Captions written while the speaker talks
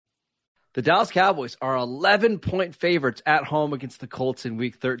The Dallas Cowboys are 11-point favorites at home against the Colts in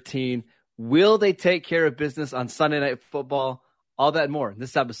Week 13. Will they take care of business on Sunday Night Football? All that and more in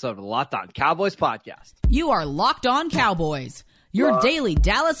this episode of the Locked On Cowboys podcast. You are Locked On Cowboys, your daily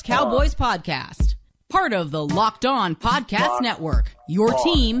Dallas Cowboys podcast. Part of the Locked On Podcast Network, your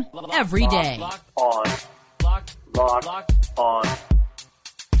team every day. Locked on. Locked on.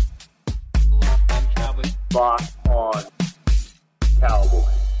 Locked on Cowboys.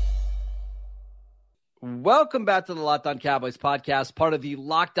 Welcome back to the Locked On Cowboys podcast, part of the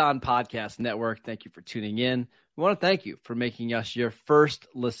Locked On Podcast Network. Thank you for tuning in. We want to thank you for making us your first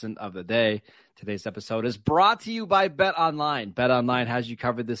listen of the day. Today's episode is brought to you by BetOnline. BetOnline has you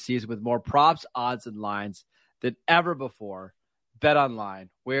covered this season with more props, odds, and lines than ever before. BetOnline,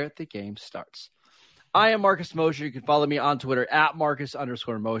 where the game starts. I am Marcus Mosher. You can follow me on Twitter at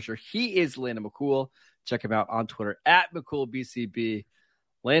Marcus_Mosher. He is Landon McCool. Check him out on Twitter at McCoolBCB.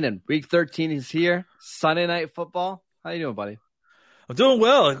 Landon, Week 13 is here. Sunday Night Football. How you doing, buddy? I'm doing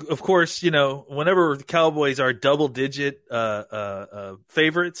well. Of course, whenever the Cowboys are double-digit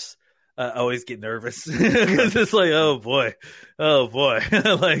favorites, I always get nervous because it's like, oh boy,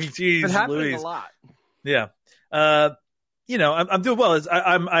 like, geez, It's happening Louise. a lot. Yeah, I'm doing well.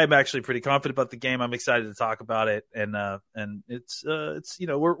 I'm actually pretty confident about the game. I'm excited to talk about it, and it's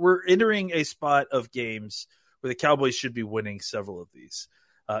we're entering a spot of games where the Cowboys should be winning several of these,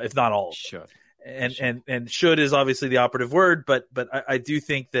 if not all of them. Should. And should is obviously the operative word, but I do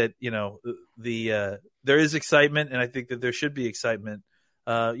think that there is excitement, and I think that there should be excitement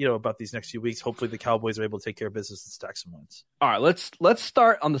about these next few weeks. Hopefully the Cowboys are able to take care of business and stack some wins. All right, let's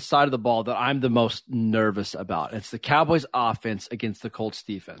start on the side of the ball that I'm the most nervous about. It's the Cowboys offense against the Colts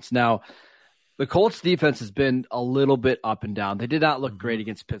defense. Now, the Colts defense has been a little bit up and down. They did not look great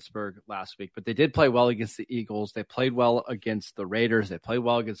against Pittsburgh last week, but they did play well against the Eagles. They played well against the Raiders. They played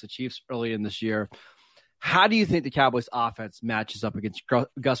well against the Chiefs early in this year. How do you think the Cowboys offense matches up against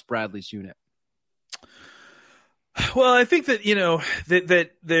Gus Bradley's unit? Well, I think that,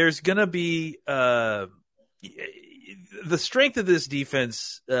 that there's going to be the strength of this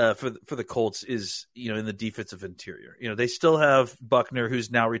defense for the Colts is, in the defensive interior. They still have Buckner, who's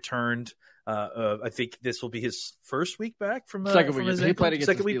now returned. I think this will be his first week back from second from week. He played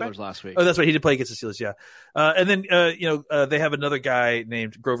against the Steelers last week. Oh, that's right. He did play against the Steelers. Yeah. And then, they have another guy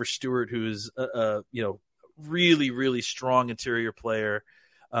named Grover Stewart, who's, really, really strong interior player.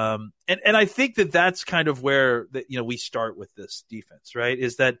 And I think that that's kind of where we start with this defense, right?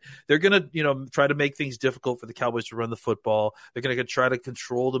 Is that they're going to, try to make things difficult for the Cowboys to run the football. They're going to try to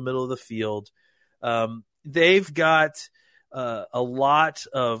control the middle of the field. They've got a lot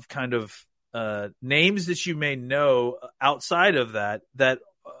of kind of names that you may know outside of that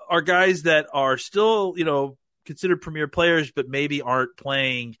are guys that are still, considered premier players, but maybe aren't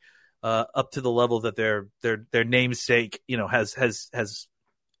playing up to the level that their namesake, has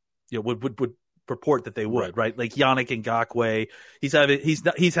would purport that they would, right? Like Yannick Ngakoue,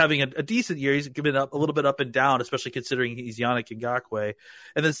 he's having a decent year. He's been up a little bit up and down, especially considering he's Yannick Ngakoue.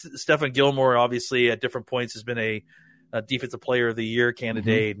 And then Stephon Gilmore, obviously at different points has been a defensive player of the year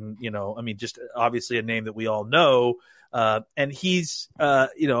candidate. Mm-hmm. And, just obviously a name that we all know. And he's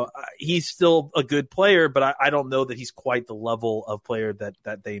still a good player, but I don't know that he's quite the level of player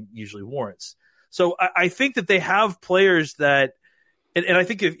that they usually warrants. So I think that they have players that, and I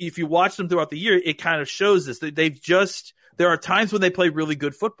think if you watch them throughout the year, it kind of shows this. There are times when they play really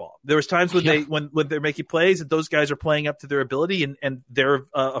good football. There was times when when they're making plays and those guys are playing up to their ability and they're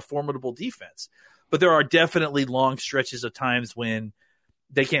a formidable defense. But there are definitely long stretches of times when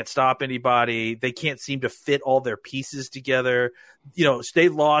they can't stop anybody. They can't seem to fit all their pieces together. They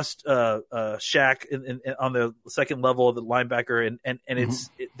lost Shaq on the second level of the linebacker, and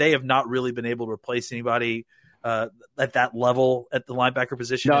they have not really been able to replace anybody at that level at the linebacker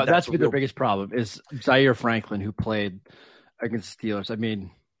position. No, that's been their biggest problem is Zaire Franklin, who played against the Steelers. I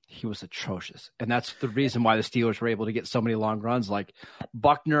mean, he was atrocious. And that's the reason why the Steelers were able to get so many long runs. Like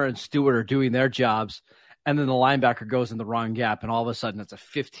Buckner and Stewart are doing their jobs, and then the linebacker goes in the wrong gap, and all of a sudden it's a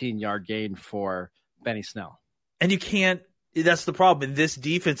 15-yard gain for Benny Snell. And you can't – that's the problem. In this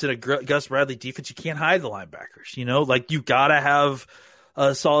defense, in a Gus Bradley defense, you can't hide the linebackers. Like you got to have –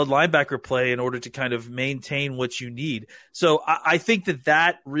 a solid linebacker play in order to kind of maintain what you need. So I think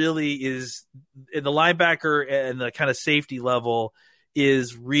that really is in the linebacker and the kind of safety level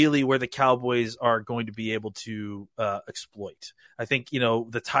is really where the Cowboys are going to be able to exploit. I think,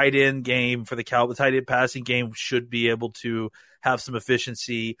 the tight end game for the Cowboys, tight end passing game should be able to have some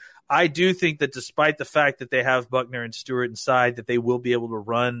efficiency. I do think that despite the fact that they have Buckner and Stewart inside, that they will be able to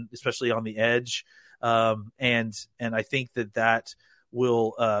run, especially on the edge. And I think that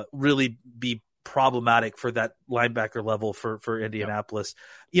will really be problematic for that linebacker level for Indianapolis.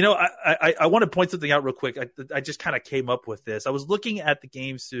 You know, I want to point something out real quick. I just kind of came up with this. I was looking at the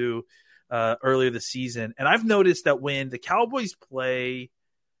games through earlier this season, and I've noticed that when the Cowboys play,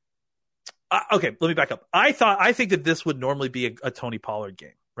 okay, let me back up. I think that this would normally be a Tony Pollard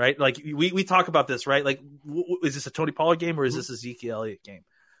game, right? Like we talk about this, right? Like, is this a Tony Pollard game or is this a Ezekiel Elliott game?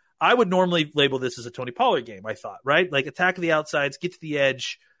 I would normally label this as a Tony Pollard game, I thought, right? Like attack the outsides, get to the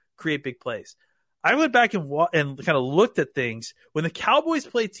edge, create big plays. I went back and kind of looked at things. When the Cowboys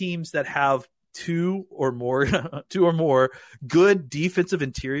play teams that have two or more good defensive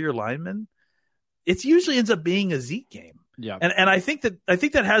interior linemen, it usually ends up being a Zeke game. Yeah. And I think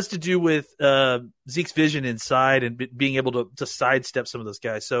that has to do with Zeke's vision inside and being able to sidestep some of those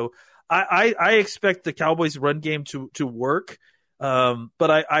guys. So I expect the Cowboys run game to work. But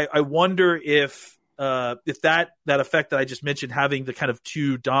I wonder if that effect that I just mentioned, having the kind of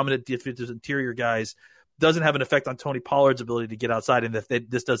two dominant defensive interior guys, doesn't have an effect on Tony Pollard's ability to get outside, and that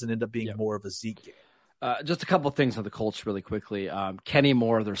this doesn't end up being more of a Zeke game. Just a couple of things on the Colts really quickly. Kenny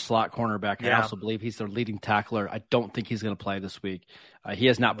Moore, their slot cornerback, I also believe he's their leading tackler. I don't think he's going to play this week. He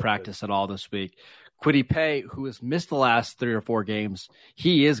has not practiced at all this week. Kwity Paye, who has missed the last 3 or 4 games,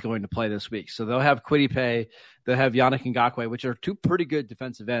 he is going to play this week. So they'll have Kwity Paye, they'll have Yannick Ngakoue, which are 2 pretty good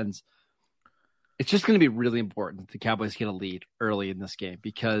defensive ends. It's just going to be really important that the Cowboys get a lead early in this game,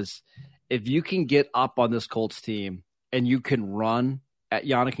 because if you can get up on this Colts team and you can run at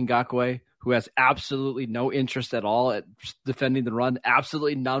Yannick Ngakoue, who has absolutely no interest at all at defending the run,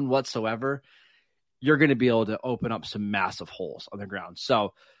 absolutely none whatsoever, you're going to be able to open up some massive holes on the ground.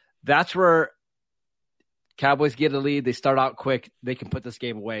 So that's where Cowboys get a lead. They start out quick. They can put this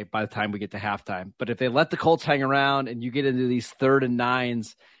game away by the time we get to halftime. But if they let the Colts hang around and you get into these 3rd and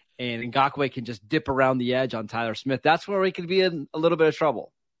 9s and Ngakoue can just dip around the edge on Tyler Smith, that's where we could be in a little bit of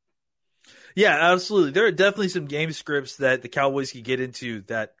trouble. Yeah, absolutely. There are definitely some game scripts that the Cowboys could get into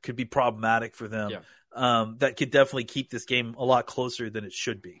that could be problematic for them. That could definitely keep this game a lot closer than it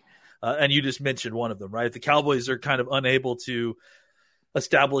should be. And you just mentioned one of them, right? If the Cowboys are kind of unable to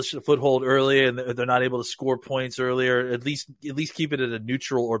establish a foothold early and they're not able to score points earlier, at least keep it at a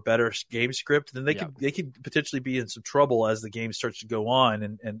neutral or better game script, then they could potentially be in some trouble as the game starts to go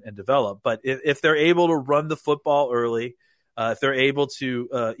on and develop. But if they're able to run the football early, if they're able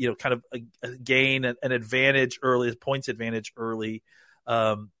to, kind of gain an advantage early, a points advantage early,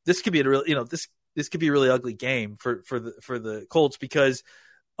 this could be this could be a really ugly game for the Colts, because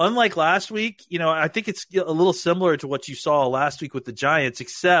unlike last week, I think it's a little similar to what you saw last week with the Giants,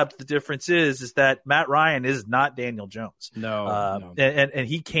 except the difference is that Matt Ryan is not Daniel Jones. No. And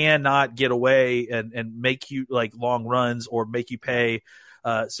he cannot get away and make you like long runs or make you pay.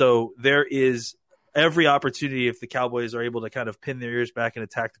 So there is every opportunity, if the Cowboys are able to kind of pin their ears back and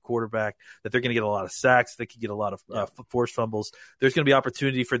attack the quarterback, that they're going to get a lot of sacks. They could get a lot of forced fumbles. There's going to be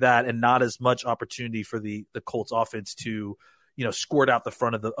opportunity for that, and not as much opportunity for the Colts offense to, squirt out the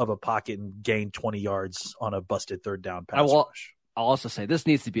front of a pocket and gain 20 yards on a busted 3rd down pass rush. I'll also say this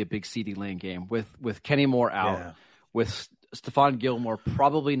needs to be a big CeeDee Lamb game with Kenny Moore out, with Stephon Gilmore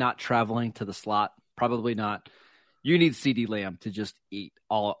probably not traveling to the slot, probably not. You need CeeDee Lamb to just eat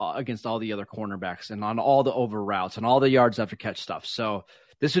all against all the other cornerbacks and on all the over routes and all the yards after catch stuff. So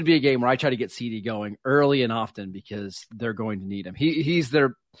this would be a game where I try to get CeeDee going early and often, because they're going to need him. He's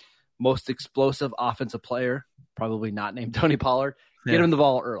their most explosive offensive player, probably not named Tony Pollard. Get him the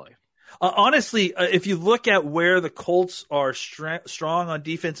ball early. Honestly, if you look at where the Colts are strong on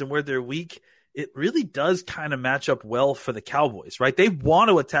defense and where they're weak, it really does kind of match up well for the Cowboys, right? They want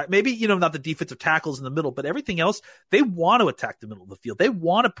to attack, maybe, not the defensive tackles in the middle, but everything else, they want to attack the middle of the field. They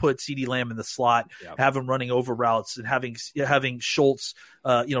want to put CeeDee Lamb in the slot, have him running over routes and having Schultz,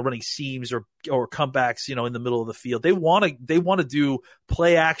 running seams or comebacks, in the middle of the field. They want to do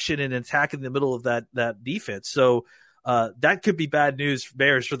play action and attack in the middle of that defense. So, that could be bad news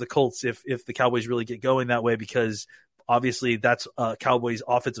bears for the Colts if the Cowboys really get going that way, because obviously that's Cowboys'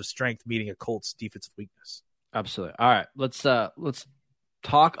 offensive strength meeting a Colts defensive weakness. Absolutely. All right, let's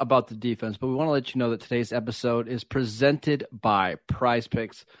talk about the defense, but we want to let you know that today's episode is presented by Prize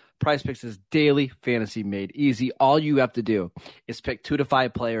Picks. Prize Picks is daily fantasy made easy. All you have to do is pick 2 to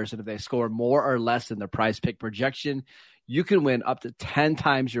 5 players, and if they score more or less than their Prize Pick projection, you can win up to 10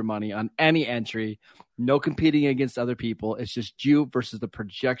 times your money on any entry. No competing against other people. It's just you versus the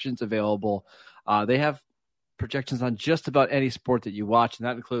projections available. They have projections on just about any sport that you watch, and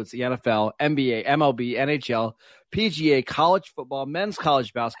that includes the NFL, NBA, MLB, NHL, PGA, college football, men's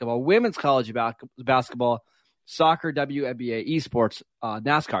college basketball, women's college basketball, soccer, WNBA, esports,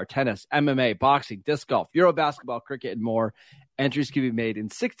 NASCAR, tennis, MMA, boxing, disc golf, Euro basketball, cricket, and more. Entries can be made in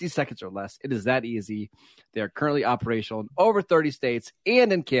 60 seconds or less. It is that easy. They are currently operational in over 30 states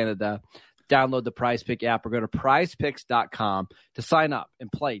and in Canada. Download the PrizePick app or go to prizepicks.com to sign up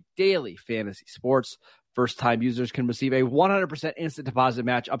and play daily fantasy sports. First-time users can receive a 100% instant deposit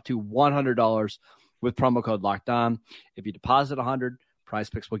match up to $100 with promo code LOCKEDON. If you deposit $100,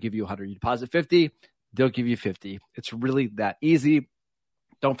 PrizePicks will give you $100. You deposit $50, they'll give you $50. It's really that easy.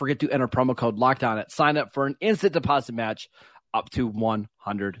 Don't forget to enter promo code LOCKEDON at sign up for an instant deposit match up to $100.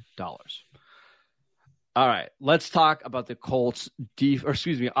 All right, let's talk about the Colts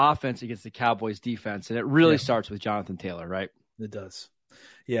offense against the Cowboys defense, and it really starts with Jonathan Taylor, right? It does.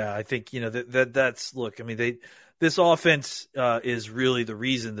 Yeah, I think that's look. I mean, this offense is really the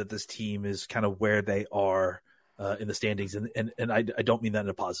reason that this team is kind of where they are in the standings, and I don't mean that in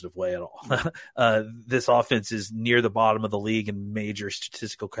a positive way at all. This offense is near the bottom of the league in major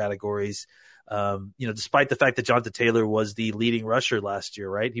statistical categories. Despite the fact that Jonathan Taylor was the leading rusher last year,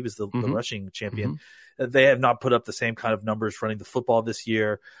 right? He was the rushing champion. They have not put up the same kind of numbers running the football this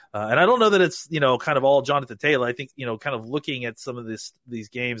year. And I don't know that it's, kind of all Jonathan Taylor. I think, kind of looking at some of these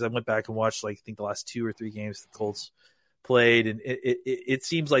games, I went back and watched, I think the last 2 or 3 games the Colts played, and it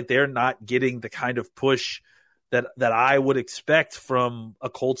seems like they're not getting the kind of push that I would expect from a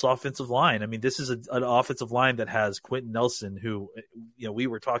Colts offensive line. I mean, this is an offensive line that has Quentin Nelson, who, we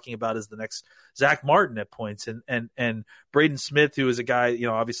were talking about as the next Zach Martin at points, and Braden Smith, who is a guy,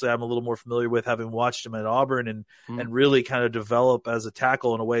 obviously I'm a little more familiar with, having watched him at Auburn and really kind of develop as a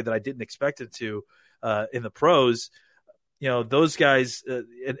tackle in a way that I didn't expect it to in the pros. Those guys,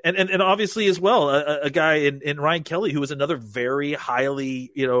 and obviously as well, a guy in Ryan Kelly, who was another very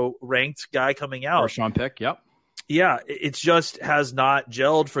highly, ranked guy coming out. First round pick, yep. Yeah, it just has not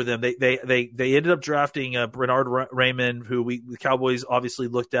gelled for them. They ended up drafting Bernard Raymond, who the Cowboys obviously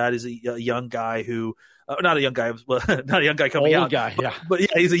looked at as a young guy who, not a young guy, not a young guy coming old out, guy, yeah. But yeah,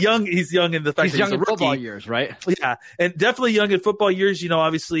 he's young in the fact he's that young in football years, right? Yeah, and definitely young in football years.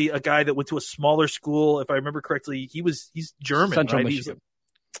 Obviously a guy that went to a smaller school, if I remember correctly. He's German, Central right? Michigan.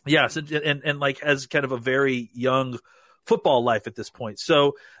 And has kind of a very young football life at this point.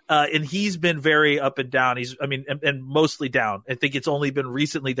 So, and he's been very up and down. And mostly down. I think it's only been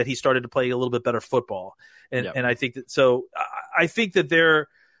recently that he started to play a little bit better football. And I think that they're,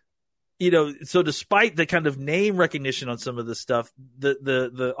 so despite the kind of name recognition on some of this stuff,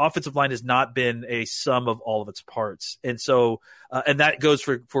 the offensive line has not been a sum of all of its parts. And so, and that goes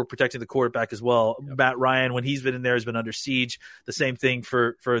for protecting the quarterback as well. Yep. Matt Ryan, when he's been in there, has been under siege. The same thing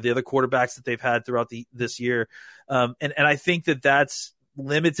for the other quarterbacks that they've had throughout this year. And I think that's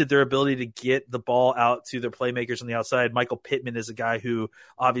limited their ability to get the ball out to their playmakers on the outside. Michael Pittman is a guy who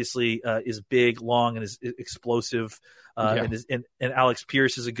obviously is big, long, and is explosive. And Alex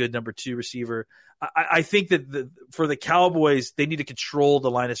Pierce is a good number 2 receiver. I think that for the Cowboys, they need to control the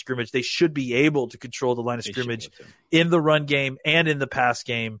line of scrimmage. They should be able to control the line of scrimmage in the run game and in the pass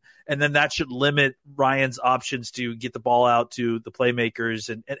game. And then that should limit Ryan's options to get the ball out to the playmakers.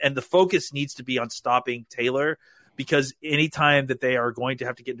 And the focus needs to be on stopping Taylor, because anytime that they are going to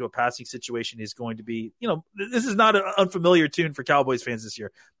have to get into a passing situation is going to be, this is not an unfamiliar tune for Cowboys fans this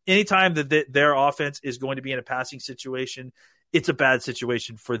year. Anytime that their offense is going to be in a passing situation, it's a bad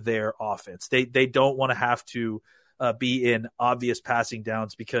situation for their offense. They don't want to have to be in obvious passing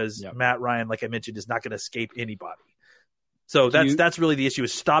downs, because Matt Ryan, like I mentioned, is not going to escape anybody. So that's really the issue,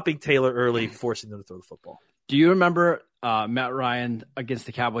 is stopping Taylor early, forcing them to throw the football. Do you remember Matt Ryan against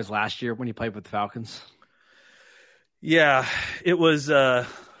the Cowboys last year when he played with the Falcons? Yeah, it was. I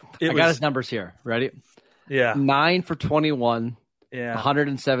got his numbers here. Ready? Yeah. 9 for 21. Yeah.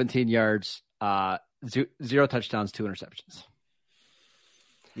 117 yards. 0 touchdowns, 2 interceptions.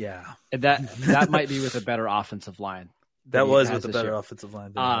 Yeah. And that might be with a better offensive line. That was with a better offensive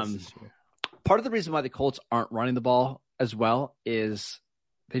line. Part of the reason why the Colts aren't running the ball as well is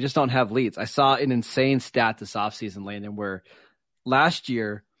they just don't have leads. I saw an insane stat this offseason, Landon, where last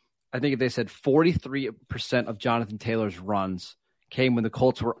year, I think they said 43% of Jonathan Taylor's runs came when the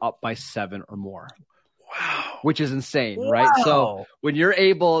Colts were up by 7 or more. Wow. Which is insane, right? So when you're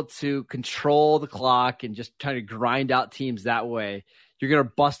able to control the clock and just try to grind out teams that way, you're going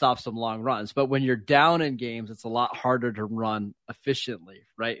to bust off some long runs. But when you're down in games, it's a lot harder to run efficiently,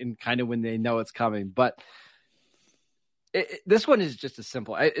 right? And kind of when they know it's coming. But this one is just as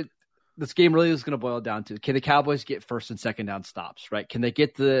simple. This game really is going to boil down to, can the Cowboys get first and second down stops, right? Can they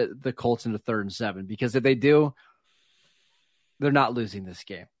get the Colts into 3rd and 7? Because if they do, they're not losing this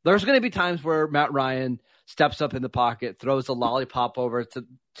game. There's going to be times where Matt Ryan steps up in the pocket, throws a lollipop over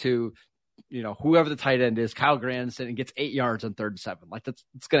to whoever the tight end is, Kyle Granson, and gets 8 yards on 3rd and 7. Like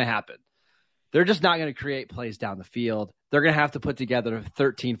it's going to happen. they're just not going to create plays down the field. They're going to have to put together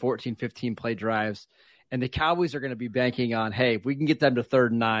 13, 14, 15 play drives. And the Cowboys are going to be banking on, hey, if we can get them to 3rd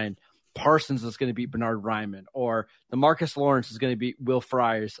and 9, Parsons is going to beat Bernard Ryman, or the Marcus Lawrence is going to beat Will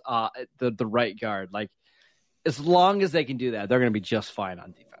Fryers, the right guard. Like, as long as they can do that, they're going to be just fine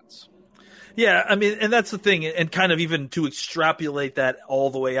on defense. Yeah, I mean, and that's the thing, and kind of even to extrapolate that all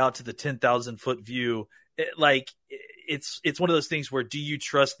the way out to the 10,000-foot view, it's one of those things where, do you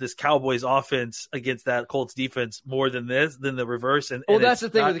trust this Cowboys offense against that Colts defense more than the reverse? And that's the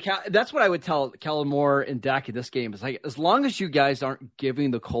thing with that's what I would tell Kellen Moore and Dak in this game is, like, as long as you guys aren't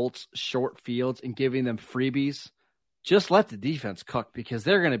giving the Colts short fields and giving them freebies, just let the defense cook, because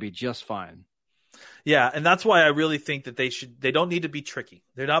they're going to be just fine. Yeah, and that's why I really think that they don't need to be tricky.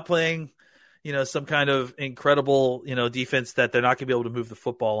 They're not playing, some kind of incredible, defense that they're not going to be able to move the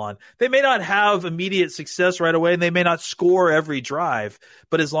football on. They may not have immediate success right away, and they may not score every drive,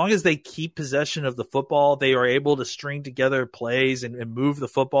 but as long as they keep possession of the football, they are able to string together plays and move the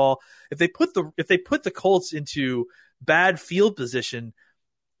football. If they put the Colts into bad field position,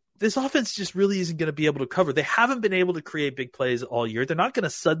 this offense just really isn't going to be able to cover. They haven't been able to create big plays all year. They're not going to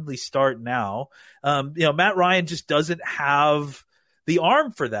suddenly start now. Matt Ryan just doesn't have the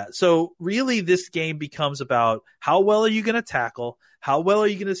arm for that. So really this game becomes about how well are you going to tackle? How well are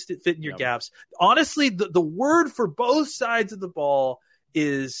you going to fit in your gaps? Honestly, the word for both sides of the ball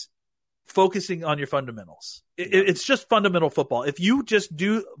is focusing on your fundamentals. It's just fundamental football. If you just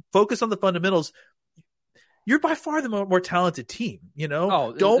focus on the fundamentals, you're by far the more talented team,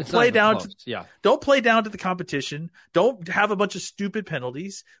 Don't play down to the competition. Don't have a bunch of stupid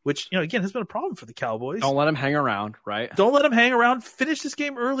penalties, which, again, has been a problem for the Cowboys. Don't let them hang around, right? Don't let them hang around. Finish this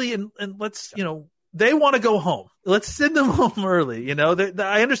game early and let's, they want to go home. Let's send them home early.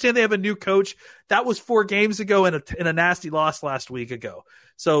 I understand they have a new coach. That was 4 games ago in a nasty loss last week ago.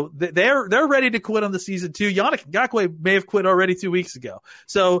 So they're ready to quit on the season too. Yannick Ngakoue may have quit already 2 weeks ago.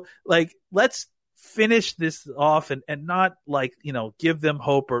 So let's finish this off and not give them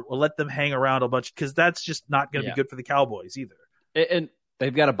hope or let them hang around a bunch, because that's just not going to be good for the Cowboys either. And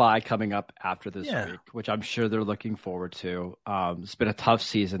they've got a bye coming up after this week, which I'm sure they're looking forward to. It's been a tough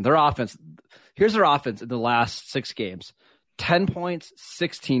season. Here's their offense in the last 6 games: 10 points,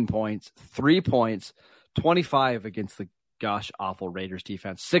 16 points, 3 points, 25 against the awful Raiders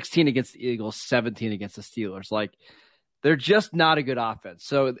defense, 16 against the Eagles, 17 against the Steelers. Like, they're just not a good offense.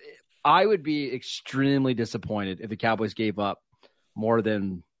 So I would be extremely disappointed if the Cowboys gave up more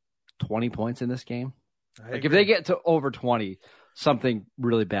than 20 points in this game. If they get to over 20, something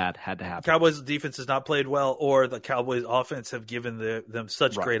really bad had to happen. Cowboys defense has not played well, or the Cowboys offense have given them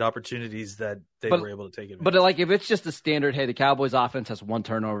such great opportunities that they were able to take it. But if it's just a standard, hey, the Cowboys offense has 1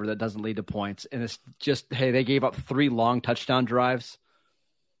 turnover that doesn't lead to points, and it's just, hey, they gave up 3 long touchdown drives,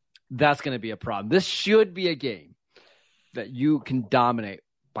 that's going to be a problem. This should be a game that you can dominate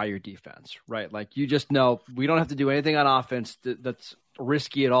by your defense, right? Like, you just know we don't have to do anything on offense that's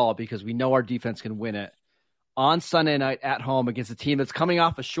risky at all, because we know our defense can win it on Sunday night at home against a team that's coming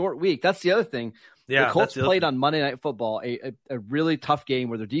off a short week. That's the other thing. Yeah, the Colts played on Monday Night Football, a really tough game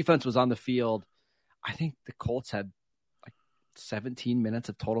where their defense was on the field. I think the Colts had 17 minutes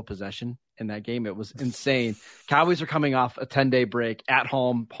of total possession in that game. It was insane. Cowboys are coming off a 10-day break at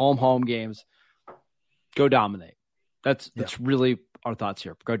home games. Go dominate. That's really our thoughts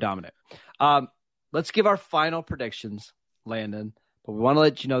here. Go dominate. Let's give our final predictions, Landon. But we want to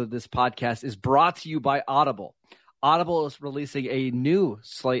let you know that this podcast is brought to you by Audible. Audible is releasing a new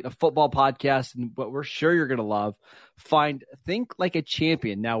slate of football podcasts, and what we're sure you're going to love. Find Think Like a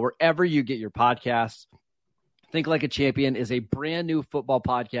Champion now wherever you get your podcasts. Think Like a Champion is a brand new football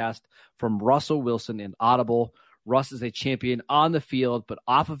podcast from Russell Wilson and Audible. Russ is a champion on the field, but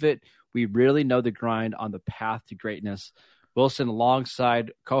off of it, we really know the grind on the path to greatness. Wilson,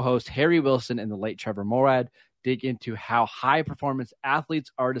 alongside co-host Harry Wilson and the late Trevor Morad, dig into how high-performance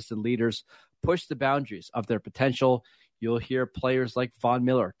athletes, artists, and leaders push the boundaries of their potential. You'll hear players like Von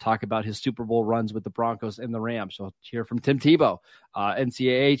Miller talk about his Super Bowl runs with the Broncos and the Rams. You'll hear from Tim Tebow,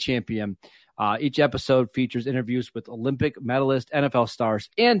 NCAA champion. Each episode features interviews with Olympic medalist, NFL stars,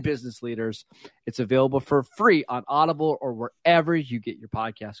 and business leaders. It's available for free on Audible or wherever you get your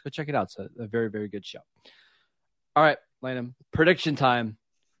podcasts. Go check it out. It's a very, very good show. All right, Landon, prediction time.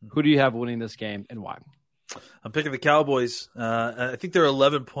 Who do you have winning this game and why? I'm picking the Cowboys. I think they're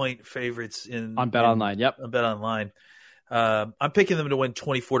 11-point favorites on BetOnline. Yep, on BetOnline. I'm picking them to win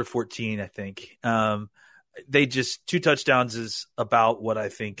 24-14. I think they just 2 touchdowns is about what I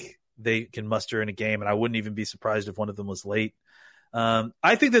think they can muster in a game, and I wouldn't even be surprised if one of them was late.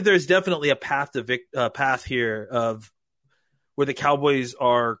 I think that there's definitely a path here of where the Cowboys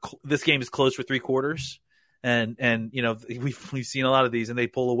are. This game is close for 3 quarters, and we've seen a lot of these, and they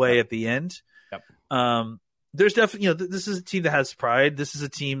pull away at the end. Yep. There's definitely this is a team that has pride. This is a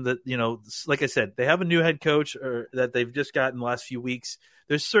team that like I said, they have a new head coach that they've just gotten the last few weeks.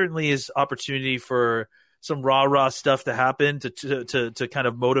 There certainly is opportunity for some rah stuff to happen to kind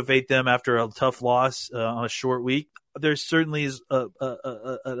of motivate them after a tough loss on a short week. There certainly is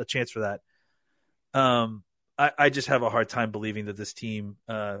a chance for that. I just have a hard time believing that this team,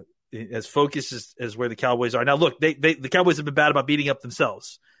 as focused as where the Cowboys are now. Look, the Cowboys have been bad about beating up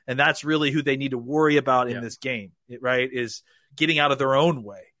themselves, and that's really who they need to worry about in this game. Right, is getting out of their own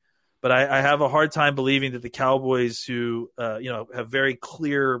way. But I have a hard time believing that the Cowboys, who have very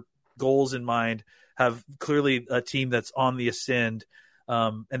clear goals in mind, have clearly a team that's on the ascend,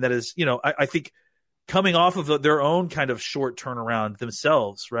 and that is, I think, coming off of their own kind of short turnaround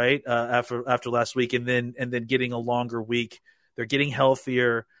themselves, right? After last week, and then getting a longer week, they're getting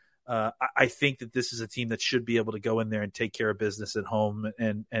healthier. I think that this is a team that should be able to go in there and take care of business at home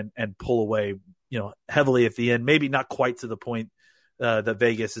and pull away, heavily at the end. Maybe not quite to the point that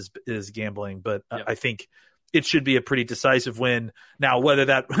Vegas is gambling, but I think it should be a pretty decisive win. Now, whether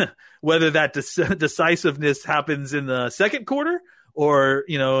that decisiveness happens in the second quarter or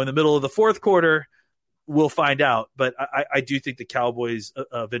in the middle of the fourth quarter, we'll find out. But I do think the Cowboys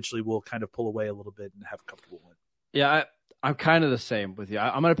eventually will kind of pull away a little bit and have a comfortable win. Yeah, I'm kind of the same with you.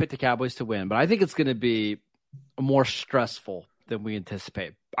 I'm going to pick the Cowboys to win, but I think it's going to be more stressful than we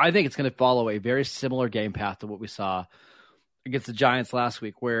anticipate. I think it's going to follow a very similar game path to what we saw against the Giants last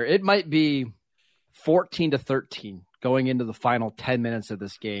week, where it might be 14-13 going into the final 10 minutes of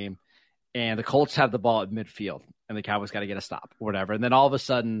this game, and the Colts have the ball at midfield, and the Cowboys got to get a stop or whatever. And then all of a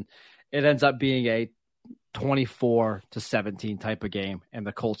sudden, it ends up being a 24-17 type of game, and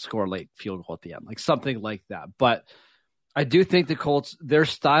the Colts score a late field goal at the end, like something like that. But I do think the Colts, their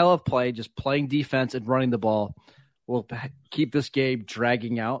style of play, just playing defense and running the ball, will keep this game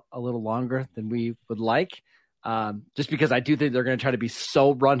dragging out a little longer than we would like. Just because I do think they're going to try to be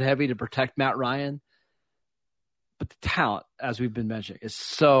so run heavy to protect Matt Ryan. But the talent, as we've been mentioning, is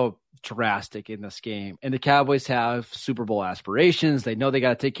so drastic in this game. And the Cowboys have Super Bowl aspirations. They know they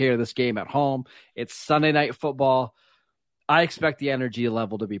got to take care of this game at home. It's Sunday Night Football. I expect the energy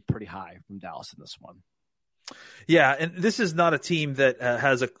level to be pretty high from Dallas in this one. Yeah, and this is not a team that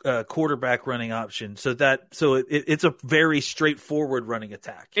has a quarterback running option, so it's a very straightforward running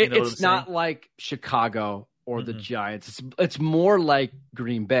attack. It's not like Chicago or the Giants. It's more like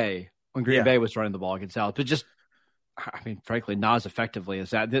Green Bay when Green Bay was running the ball against Dallas, but just, frankly, not as effectively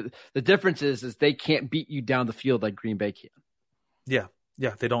as that. The difference is they can't beat you down the field like Green Bay can.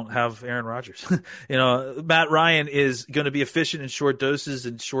 Yeah, they don't have Aaron Rodgers. Matt Ryan is going to be efficient in short doses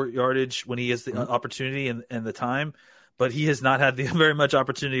and short yardage when he has the opportunity and the time, but he has not had very much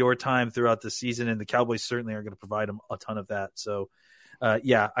opportunity or time throughout the season, and the Cowboys certainly are going to provide him a ton of that. So,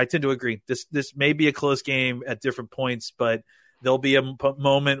 I tend to agree. This may be a close game at different points, but there'll be a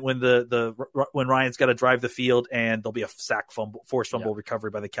moment when when Ryan's got to drive the field, and there'll be a forced fumble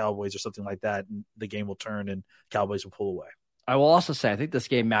recovery by the Cowboys or something like that, and the game will turn and Cowboys will pull away. I will also say I think this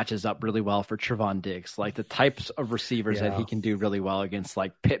game matches up really well for Trevon Diggs, like the types of receivers that he can do really well against,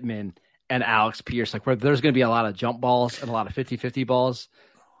 like Pittman and Alex Pierce, like where there's going to be a lot of jump balls and a lot of 50-50 balls.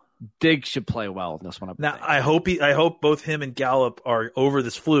 Diggs should play well in this one. Now, I hope both him and Gallup are over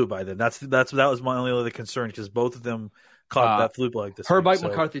this flu by then. That was my only other concern, because both of them caught that flu bug this week. Mike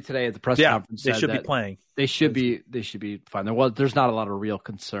McCarthy today at the press conference they said should be playing. They should be fine. There's not a lot of real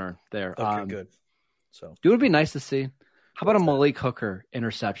concern there. Okay, good. So it would be nice to see. How about a Malik Hooker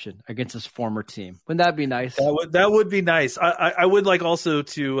interception against his former team? Wouldn't that be nice? That would be nice. I would like also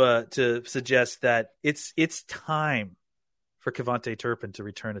to suggest that it's time for Kevontae Turpin to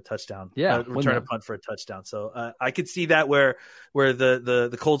return a touchdown. Return a punt for a touchdown. So I could see that where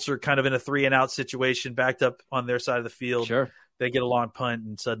the Colts are kind of in a 3-and-out situation, backed up on their side of the field. Sure. They get a long punt,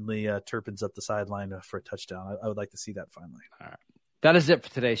 and suddenly Turpin's up the sideline for a touchdown. I would like to see that finally. All right. That is it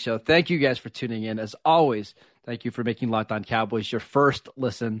for today's show. Thank you guys for tuning in. As always, thank you for making Locked On Cowboys your first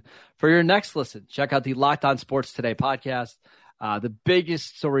listen. For your next listen, check out the Locked On Sports Today podcast, the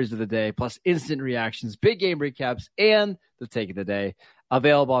biggest stories of the day, plus instant reactions, big game recaps, and the take of the day.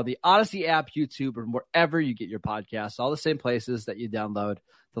 Available on the Odyssey app, YouTube, or wherever you get your podcasts, all the same places that you download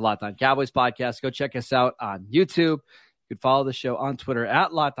the Locked On Cowboys podcast. Go check us out on YouTube. You can follow the show on Twitter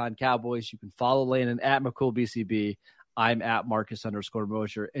at Locked On Cowboys. You can follow Landon at McCoolBCB. I'm at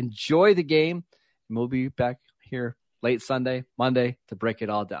Marcus_Mosher. Enjoy the game, and we'll be back here late Sunday, Monday to break it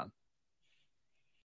all down.